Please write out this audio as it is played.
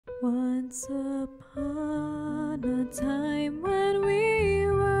Once upon a time when we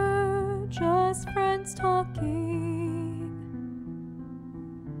were just friends talking,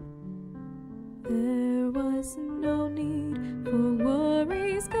 there was no need for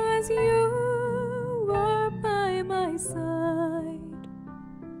worries, 'cause you were by my side.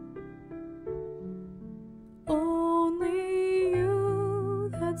 Only you,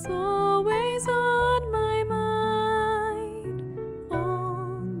 that's always on my mind.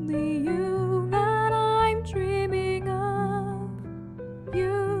 Only you that I'm dreaming of.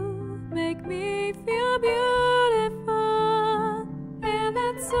 You make me feel beautiful, and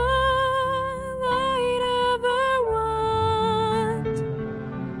that's all I'd ever want.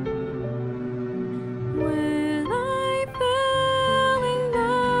 When I fell in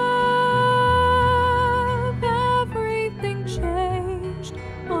love, everything changed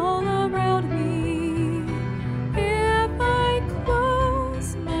all around me. If I close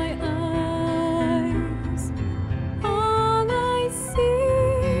my eyes, all I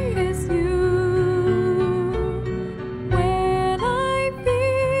see is you. When I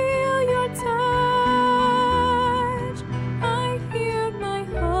feel your touch, I hear my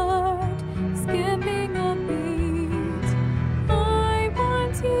heart skipping a beat. I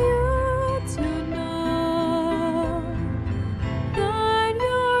want you to know that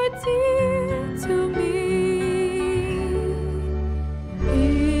you're dear to me.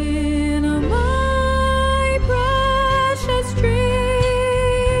 In my precious dreams,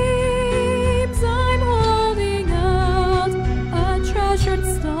 I'm holding out a treasured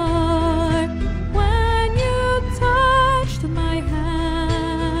star. When you touched my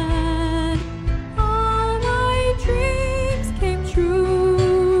hand, all my dreams came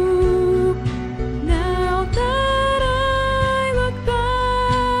true. Now that I look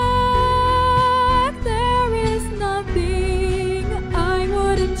back, there is nothing I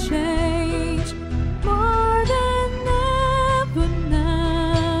wouldn't change.